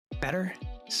Better,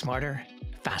 smarter,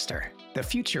 faster. The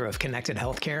future of connected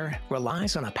healthcare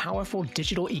relies on a powerful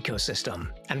digital ecosystem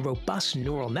and robust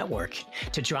neural network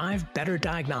to drive better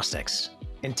diagnostics,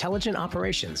 intelligent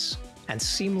operations, and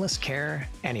seamless care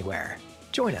anywhere.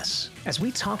 Join us as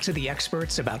we talk to the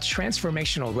experts about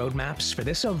transformational roadmaps for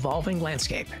this evolving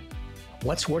landscape.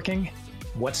 What's working,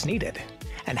 what's needed,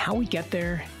 and how we get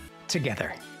there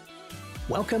together.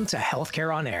 Welcome to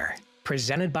Healthcare on Air,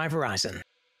 presented by Verizon.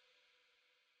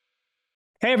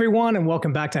 Hey everyone, and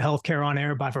welcome back to Healthcare on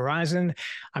Air by Verizon.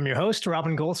 I'm your host,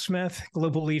 Robin Goldsmith,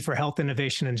 Global Lead for Health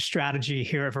Innovation and Strategy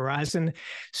here at Verizon.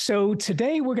 So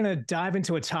today we're going to dive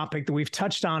into a topic that we've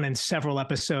touched on in several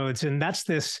episodes, and that's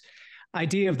this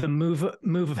idea of the move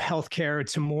of healthcare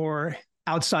to more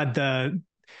outside the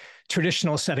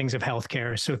traditional settings of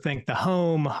healthcare. So think the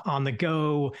home, on the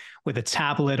go, with a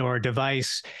tablet or a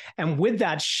device. And with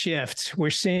that shift,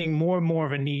 we're seeing more and more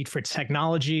of a need for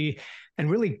technology and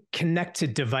really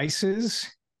connected devices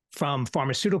from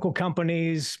pharmaceutical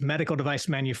companies, medical device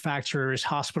manufacturers,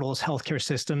 hospitals, healthcare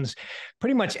systems,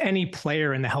 pretty much any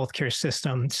player in the healthcare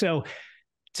system. So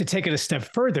to take it a step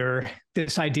further,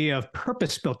 this idea of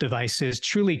purpose-built devices,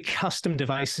 truly custom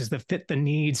devices that fit the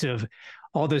needs of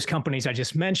all those companies I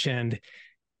just mentioned,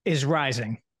 is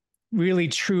rising. Really,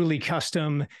 truly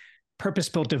custom,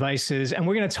 purpose-built devices. And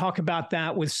we're going to talk about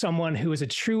that with someone who is a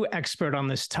true expert on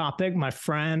this topic, my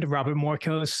friend, Robert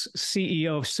Morcos,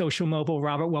 CEO of Social Mobile.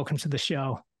 Robert, welcome to the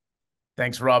show.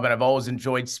 Thanks, Robin. I've always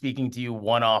enjoyed speaking to you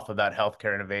one-off about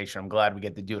healthcare innovation. I'm glad we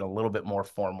get to do it in a little bit more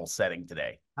formal setting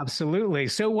today. Absolutely.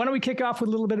 So why don't we kick off with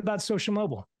a little bit about Social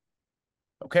Mobile?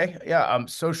 Okay. Yeah.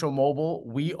 Social Mobile,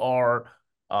 we've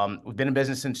been in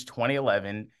business since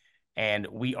 2011, and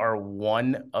we are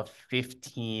one of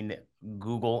 15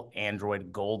 Google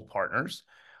Android Gold partners.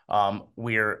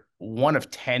 We're one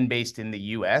of 10 based in the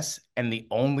US and the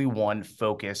only one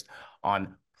focused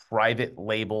on private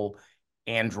label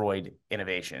Android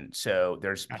innovation. So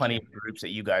there's plenty of groups that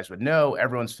you guys would know.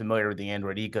 Everyone's familiar with the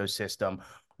Android ecosystem.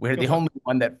 We're the only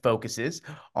one that focuses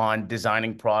on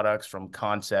designing products from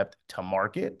concept to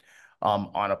market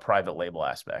on a private label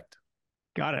aspect.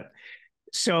 Got it.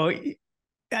 So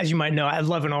as you might know, I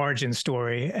love an origin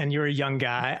story, and you're a young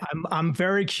guy. I'm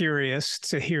very curious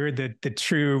to hear the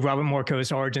true Robert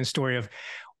Morcos origin story of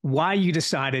why you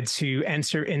decided to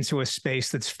enter into a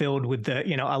space that's filled with a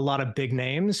lot of big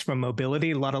names from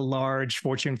mobility, a lot of large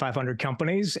Fortune 500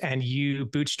 companies, and you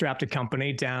bootstrapped a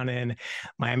company down in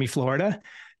Miami, Florida,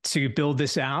 to build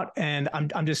this out. And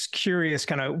I'm just curious,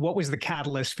 kind of, what was the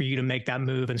catalyst for you to make that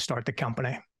move and start the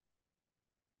company?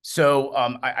 So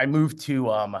I moved to,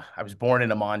 I was born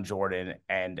in Amman, Jordan,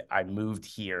 and I moved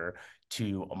here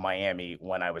to Miami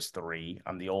when I was 3.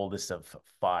 I'm the oldest of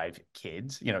 5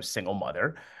 kids, single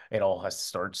mother. It all has to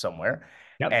start somewhere.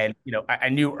 Yep. And, I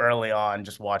knew early on,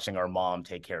 just watching our mom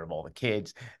take care of all the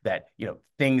kids, that,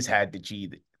 things had to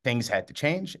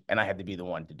change, and I had to be the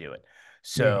one to do it.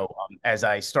 So as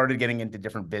I started getting into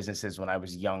different businesses when I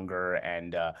was younger,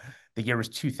 and the year was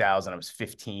 2000, I was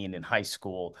 15 in high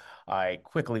school, I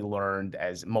quickly learned,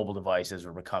 as mobile devices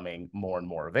were becoming more and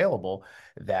more available,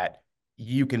 that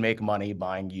you can make money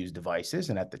buying used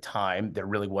devices. And at the time, there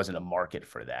really wasn't a market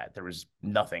for that. There was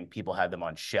nothing. People had them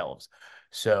on shelves.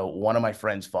 So one of my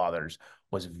friend's fathers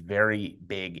was very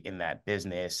big in that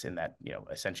business, and that,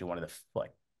 essentially one of the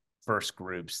first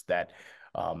groups that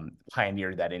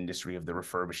pioneered that industry of the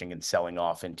refurbishing and selling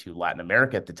off into Latin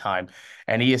America at the time.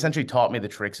 And he essentially taught me the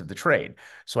tricks of the trade.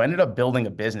 So I ended up building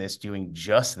a business doing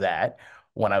just that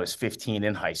when I was 15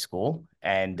 in high school.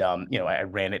 And, I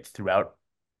ran it throughout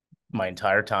my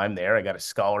entire time there. I got a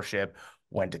scholarship,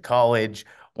 went to college.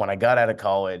 When I got out of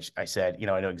college, I said,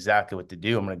 I know exactly what to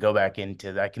do. I'm going to go back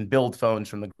I can build phones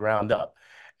from the ground up,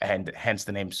 and hence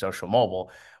the name Social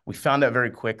Mobile. We found out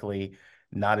very quickly,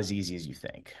 not as easy as you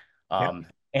think.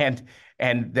 And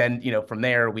then, from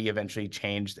there, we eventually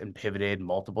changed and pivoted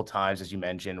multiple times. As you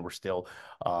mentioned, we're still,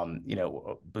 a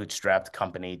bootstrapped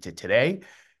company to today.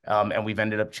 And we've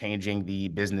ended up changing the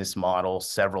business model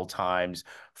several times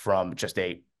from just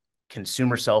a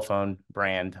consumer cell phone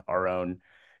brand, our own,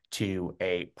 to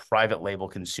a private label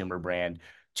consumer brand,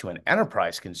 to an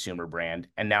enterprise consumer brand.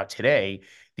 And now today,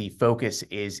 the focus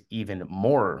is even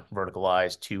more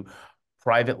verticalized to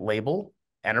private label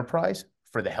enterprise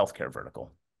for the healthcare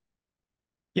vertical.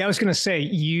 Yeah, I was going to say,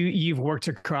 you've worked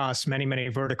across many, many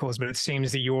verticals, but it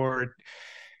seems that you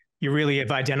really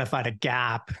have identified a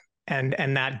gap, and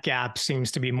that gap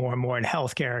seems to be more and more in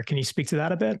healthcare. Can you speak to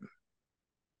that a bit?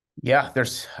 Yeah,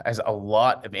 there's a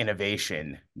lot of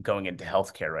innovation going into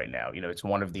healthcare right now. It's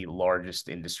one of the largest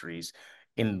industries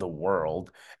in the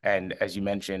world. And as you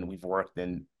mentioned, we've worked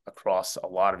in across a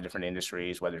lot of different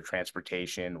industries, whether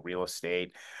transportation, real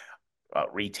estate,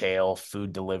 retail,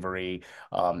 food delivery.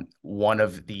 One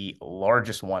of the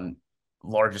largest ones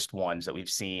that we've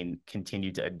seen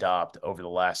continue to adopt over the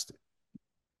last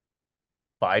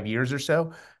 5 years or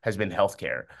so has been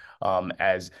healthcare.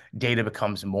 As data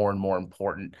becomes more and more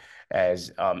important,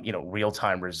 as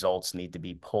real-time results need to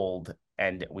be pulled,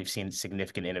 and we've seen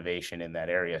significant innovation in that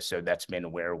area. So that's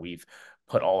been where we've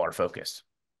put all our focus.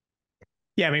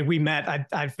 Yeah, I mean, we met.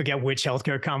 I forget which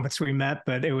healthcare conference we met,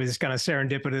 but it was kind of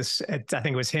serendipitous. I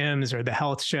think it was HIMSS or the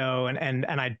Health Show, and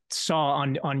I saw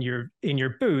on in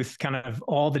your booth kind of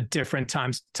all the different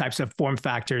types of form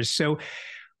factors. So,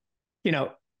 you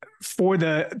know, for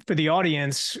the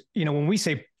audience, when we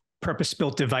say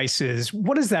purpose-built devices,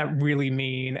 what does that really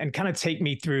mean? And kind of take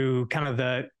me through kind of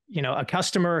a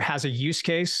customer has a use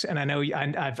case, and I know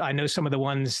I know some of the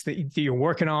ones that you're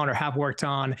working on or have worked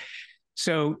on.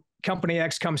 So company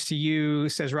X comes to you,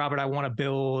 says, Robert, I want to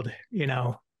build,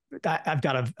 I've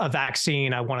got a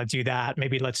vaccine. I want to do that.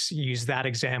 Maybe let's use that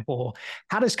example.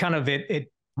 How does kind of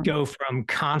it go from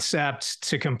concept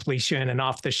to completion and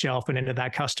off the shelf and into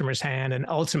that customer's hand and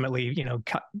ultimately,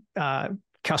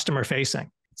 customer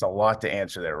facing? It's a lot to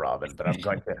answer there, Robin, but I'm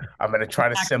going to try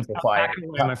to simplify it.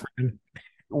 Away, my friend.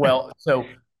 Well, so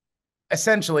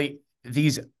essentially,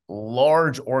 these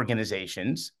large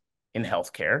organizations in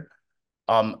healthcare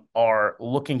are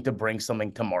looking to bring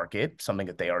something to market, something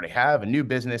that they already have, a new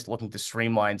business, looking to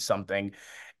streamline something.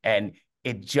 And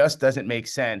it just doesn't make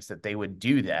sense that they would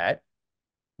do that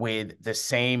with the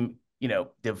same,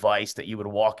 device that you would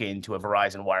walk into a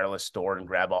Verizon wireless store and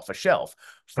grab off a shelf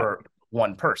for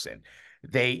one person.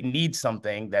 They need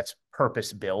something that's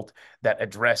purpose-built that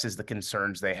addresses the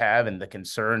concerns they have, and the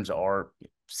concerns are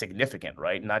significant,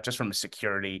 right? Not just from a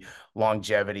security,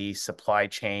 longevity, supply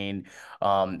chain,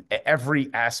 every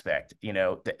aspect.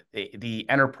 The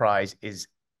enterprise is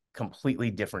completely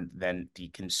different than the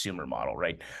consumer model,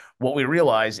 right? What we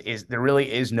realize is there really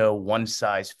is no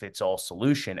one-size-fits-all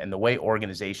solution, and the way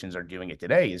organizations are doing it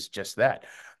today is just that.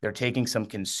 They're taking some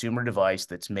consumer device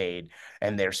that's made,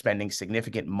 and they're spending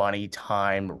significant money,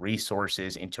 time,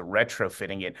 resources into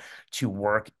retrofitting it to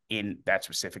work in that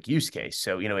specific use case.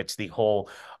 So, it's the whole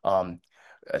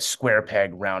a square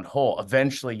peg, round hole.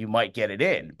 Eventually, you might get it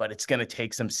in, but it's going to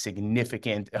take some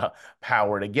significant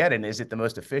power to get in. Is it the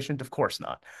most efficient? Of course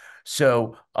not.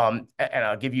 So, and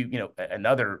I'll give you,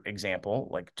 another example,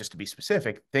 like just to be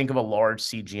specific, think of a large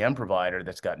CGM provider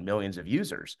that's got millions of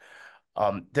users.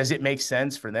 Does it make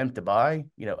sense for them to buy,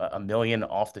 a million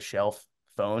off-the-shelf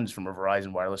phones from a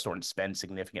Verizon wireless store and spend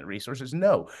significant resources?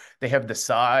 No, they have the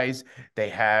size, they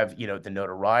have, the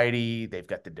notoriety, they've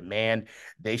got the demand.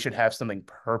 They should have something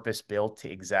purpose-built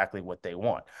to exactly what they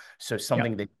want. So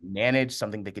something they can manage,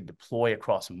 something they could deploy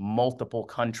across multiple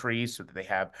countries so that they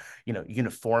have,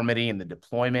 uniformity in the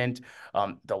deployment,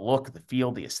 the look, the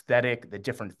feel, the aesthetic, the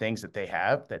different things that they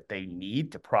have that they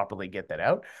need to properly get that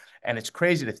out. And it's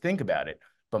crazy to think about it,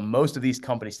 but most of these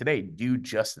companies today do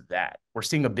just that. We're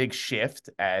seeing a big shift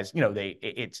as,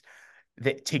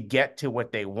 to get to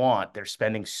what they want, they're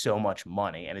spending so much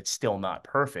money, and it's still not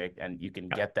perfect, and you can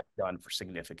get that done for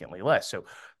significantly less. So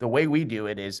the way we do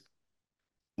it is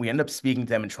we end up speaking to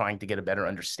them and trying to get a better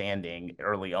understanding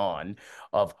early on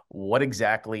of what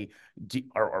exactly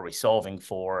are we solving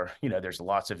for. There's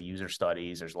lots of user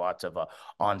studies, there's lots of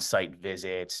on-site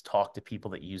visits, talk to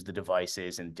people that use the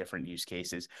devices and different use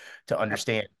cases to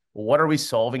understand what are we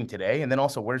solving today, and then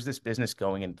also where's this business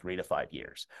going in 3 to 5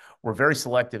 years. We're very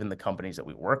selective in the companies that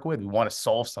we work with. We want to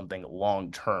solve something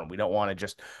long term. We don't want to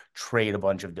just trade a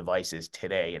bunch of devices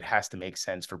today. It has to make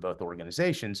sense for both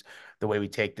organizations the way we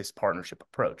take this partnership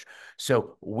approach.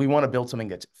 So we want to build something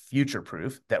that's future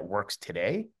proof, that works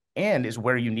today and is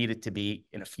where you need it to be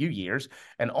in a few years.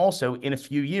 And also in a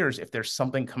few years, if there's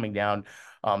something coming down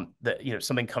that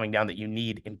you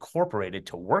need incorporated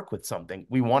to work with something,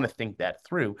 we want to think that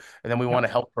through. And then we want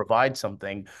to help provide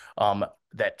something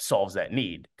that solves that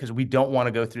need, because we don't want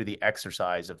to go through the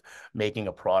exercise of making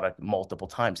a product multiple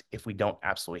times if we don't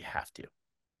absolutely have to.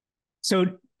 So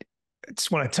I just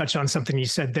want to touch on something you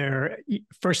said there.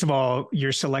 First of all,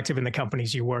 you're selective in the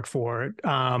companies you work for.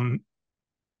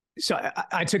 So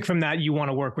I took from that you want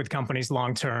to work with companies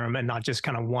long term and not just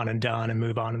kind of one and done and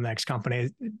move on to the next company.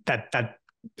 That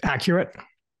accurate?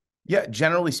 Yeah,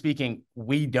 generally speaking,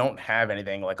 we don't have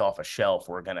anything like off a shelf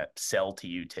we're going to sell to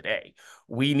you today.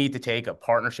 We need to take a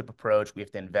partnership approach. We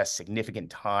have to invest significant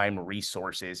time,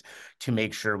 resources to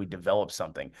make sure we develop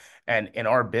something. And in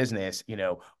our business,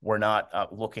 we're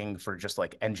not looking for just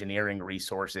like engineering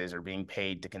resources or being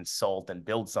paid to consult and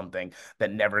build something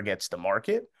that never gets to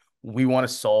market. we want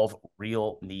to solve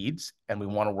real needs, and we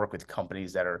want to work with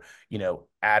companies that are,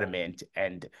 adamant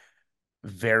and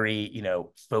very,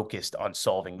 focused on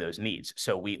solving those needs.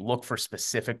 So we look for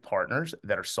specific partners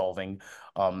that are solving,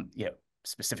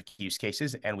 specific use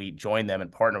cases, and we join them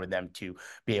and partner with them to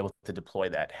be able to deploy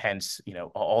that. Hence,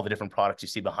 all the different products you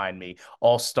see behind me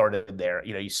all started there.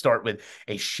 You start with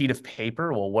a sheet of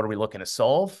paper. Well, what are we looking to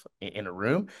solve in a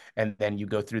room? And then you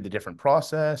go through the different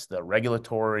process, the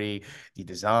regulatory, the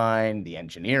design, the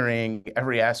engineering,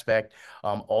 every aspect,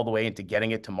 all the way into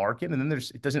getting it to market. And then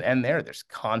it doesn't end there. There's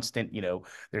constant,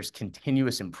 there's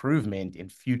continuous improvement in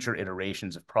future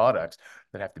iterations of products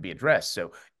that have to be addressed.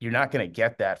 So you're not going to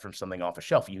get that from something off a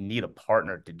shelf. You need a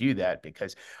partner to do that,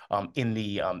 because in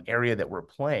the area that we're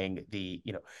playing,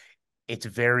 it's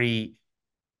very,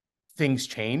 things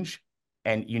change,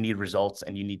 and you need results,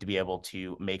 and you need to be able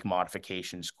to make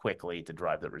modifications quickly to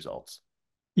drive the results.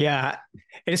 Yeah,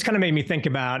 it just kind of made me think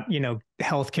about,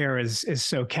 healthcare is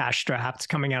so cash strapped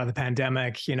coming out of the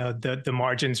pandemic. The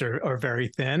margins are very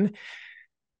thin.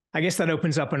 I guess that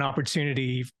opens up an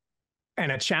opportunity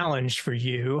and a challenge for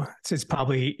you. It's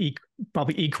probably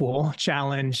equal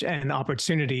challenge and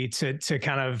opportunity to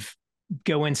kind of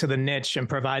go into the niche and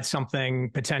provide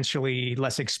something potentially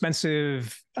less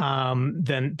expensive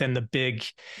than the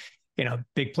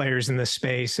big players in this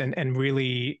space, and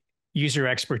really use your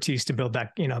expertise to build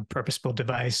that purpose-built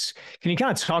device. Can you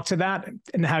kind of talk to that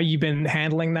and how you've been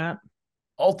handling that?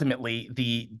 Ultimately,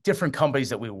 the different companies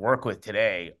that we work with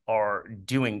today are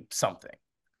doing something.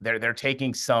 They're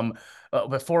taking some,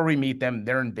 before we meet them,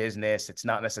 they're in business. It's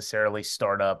not necessarily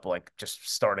startup, like just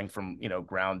starting from,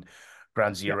 ground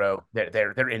zero. Yep.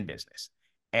 They're in business,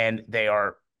 and they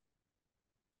are,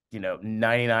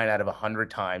 99 out of 100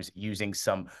 times using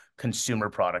some consumer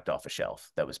product off a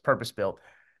shelf that was purpose built.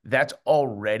 That's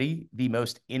already the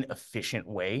most inefficient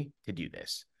way to do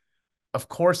this. Of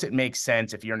course, it makes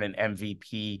sense if you're in an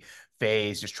MVP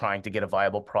phase, just trying to get a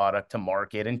viable product to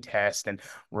market and test, and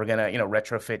we're going to,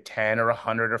 retrofit 10 or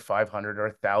 100 or 500 or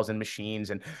 1,000 machines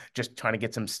and just trying to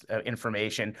get some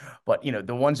information. But,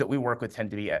 the ones that we work with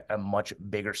tend to be at a much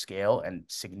bigger scale and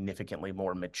significantly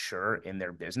more mature in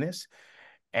their business.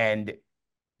 And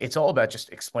it's all about just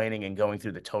explaining and going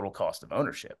through the total cost of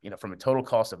ownership. From a total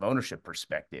cost of ownership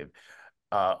perspective,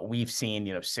 we've seen,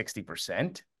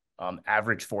 60%.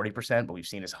 Average 40%, but we've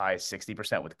seen as high as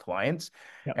 60% with clients.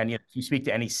 Yep. And if you speak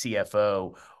to any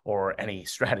CFO or any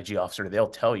strategy officer, they'll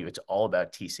tell you it's all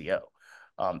about TCO.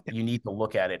 You need to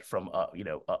look at it from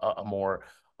a more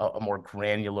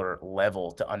granular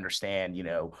level to understand,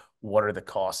 what are the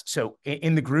costs. So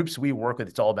in the groups we work with,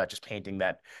 it's all about just painting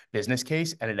that business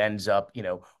case, and it ends up,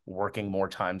 working more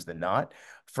times than not.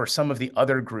 For some of the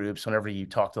other groups, whenever you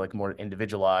talk to like more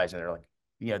individualized, and they're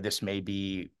like, this may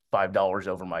be $5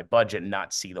 over my budget, and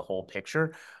not see the whole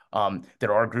picture.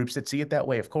 There are groups that see it that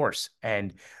way, of course,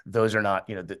 and those are not,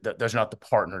 those are not the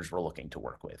partners we're looking to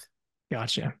work with.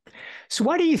 Gotcha. So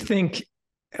why do you think,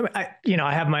 I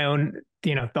have my own,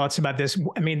 thoughts about this.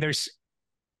 I mean,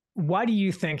 why do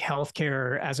you think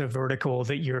healthcare as a vertical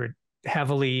that you're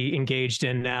heavily engaged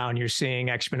in now and you're seeing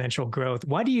exponential growth,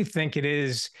 why do you think it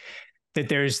is that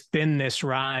there's been this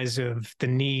rise of the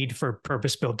need for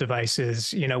purpose-built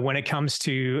devices, when it comes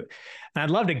to, and I'd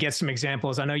love to get some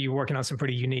examples. I know you're working on some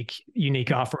pretty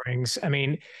unique offerings. I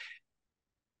mean,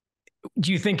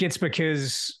 do you think it's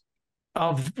because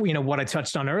of, what I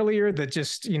touched on earlier, that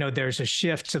just, there's a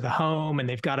shift to the home and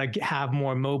they've got to have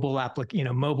more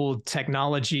mobile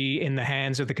technology in the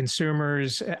hands of the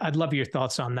consumers? I'd love your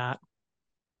thoughts on that.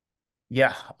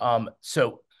 Yeah.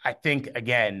 So I think,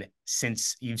 again,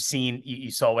 since you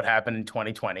saw what happened in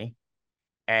 2020,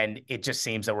 and it just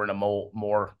seems that we're in a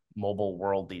more mobile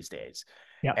world these days.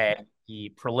 Yep. And the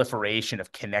proliferation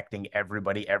of connecting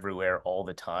everybody everywhere all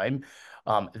the time,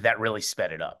 that really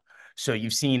sped it up. So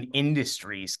you've seen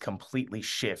industries completely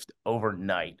shift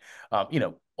overnight.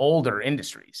 Older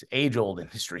industries, age-old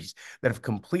industries that have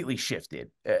completely shifted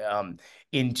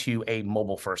into a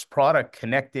mobile-first product,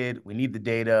 connected. We need the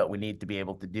data. We need to be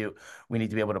able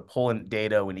to pull in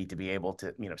data. We need to be able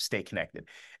to, stay connected.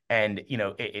 And,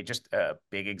 it just a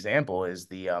big example is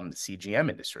the CGM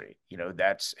industry.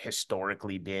 That's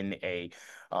historically been a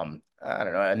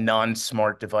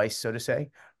non-smart device, so to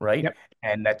say, right? Yep.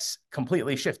 And that's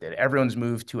completely shifted. Everyone's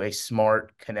moved to a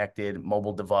smart, connected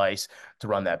mobile device to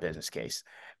run that business case.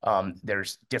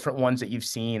 There's different ones that you've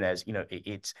seen as,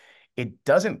 it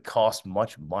doesn't cost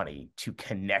much money to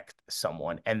connect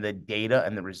someone, and the data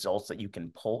and the results that you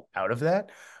can pull out of that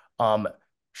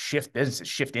shift businesses,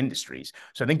 shift industries.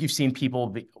 So I think you've seen people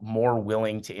be more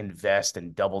willing to invest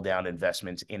and double down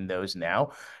investments in those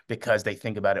now because they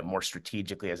think about it more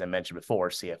strategically, as I mentioned before,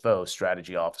 CFOs,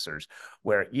 strategy officers,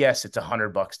 where yes, it's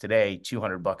 $100 today,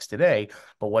 $200 today,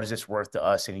 but what is this worth to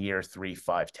us in year 3,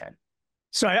 5, 10?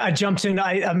 So I jumped in.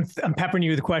 I'm peppering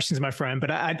you with questions, my friend, but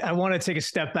I want to take a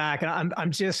step back, and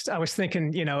I was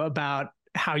thinking, about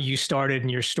how you started in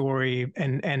your story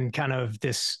and kind of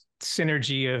this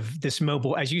synergy of this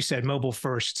mobile, as you said, mobile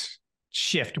first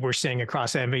shift we're seeing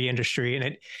across every industry,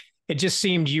 and it just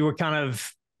seemed you've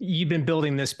been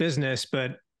building this business,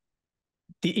 but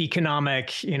the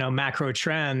economic, macro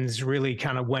trends really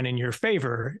kind of went in your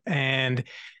favor. And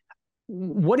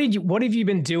what have you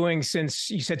been doing since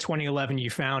you said 2011 you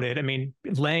founded? I mean,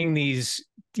 laying these,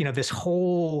 this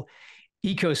whole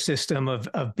ecosystem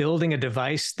of building a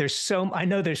device. I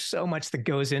know there's so much that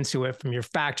goes into it, from your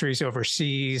factories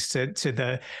overseas to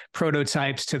the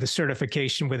prototypes to the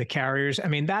certification with the carriers. I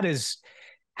mean,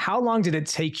 how long did it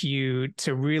take you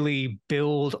to really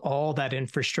build all that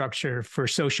infrastructure for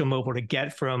social mobile to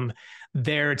get from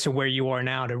there to where you are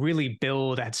now, to really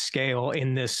build at scale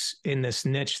in this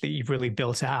niche that you've really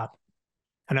built out?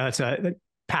 I know that's a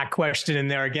packed question in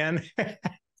there again.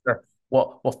 Sure.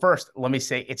 Well, first, let me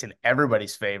say it's in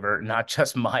everybody's favor, not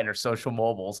just mine or Social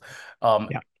Mobile's.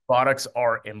 Yeah. Products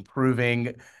are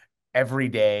improving every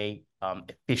day.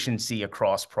 Efficiency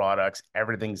across products,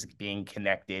 everything's being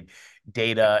connected.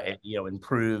 Data, it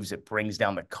improves. It brings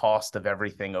down the cost of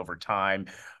everything over time,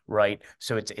 right?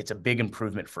 So it's a big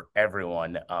improvement for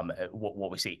everyone.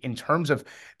 What we see in terms of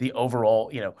the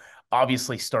overall,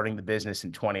 obviously starting the business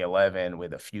in 2011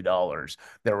 with a few dollars,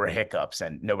 there were hiccups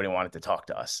and nobody wanted to talk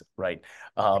to us, right?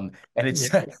 And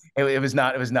it was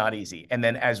not easy. And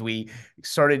then as we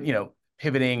started,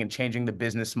 pivoting and changing the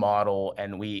business model,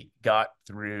 and we got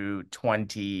through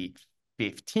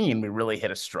 2015, we really hit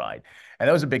a stride. And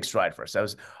that was a big stride for us. That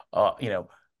was,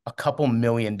 a couple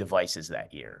million devices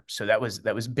that year. So that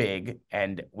was big.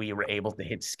 And we were able to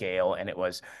hit scale, and it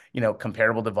was,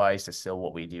 comparable device to still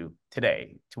what we do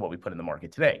today, to what we put in the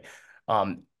market today.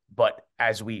 But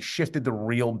as we shifted the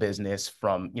real business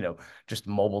from, just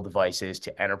mobile devices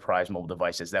to enterprise mobile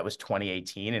devices, that was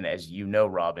 2018. And as you know,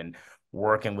 Robin,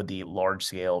 working with the large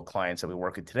scale clients that we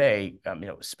work with today,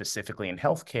 specifically in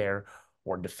healthcare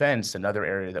or defense, another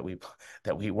area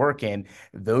that we work in,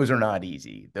 those are not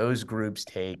easy. Those groups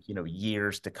take,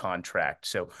 years to contract.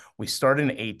 So we started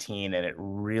in 18, and it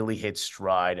really hit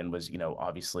stride and was,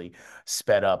 obviously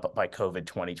sped up by COVID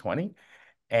 2020.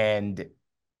 And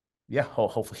yeah,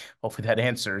 hopefully that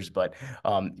answers. But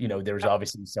there was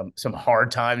obviously some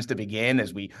hard times to begin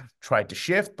as we tried to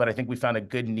shift. But I think we found a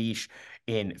good niche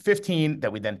in 15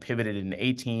 that we then pivoted in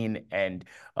 18. And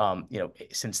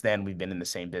since then we've been in the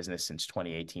same business since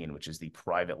 2018, which is the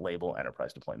private label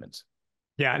enterprise deployments.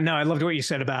 Yeah, no, I loved what you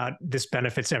said about this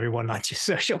benefits everyone, not just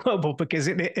social mobile, because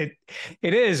it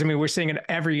is. I mean, we're seeing in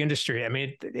every industry. I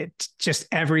mean, it just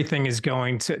everything is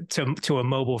going to a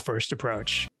mobile first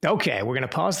approach. Okay, we're going to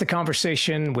pause the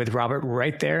conversation with Robert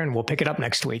right there, and we'll pick it up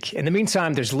next week. In the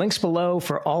meantime, there's links below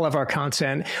for all of our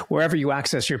content wherever you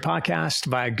access your podcast,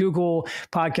 via Google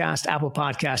Podcast, Apple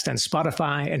Podcast, and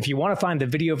Spotify. And if you want to find the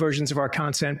video versions of our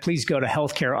content, please go to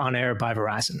Healthcare on Air by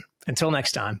Verizon. Until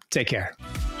next time, take care.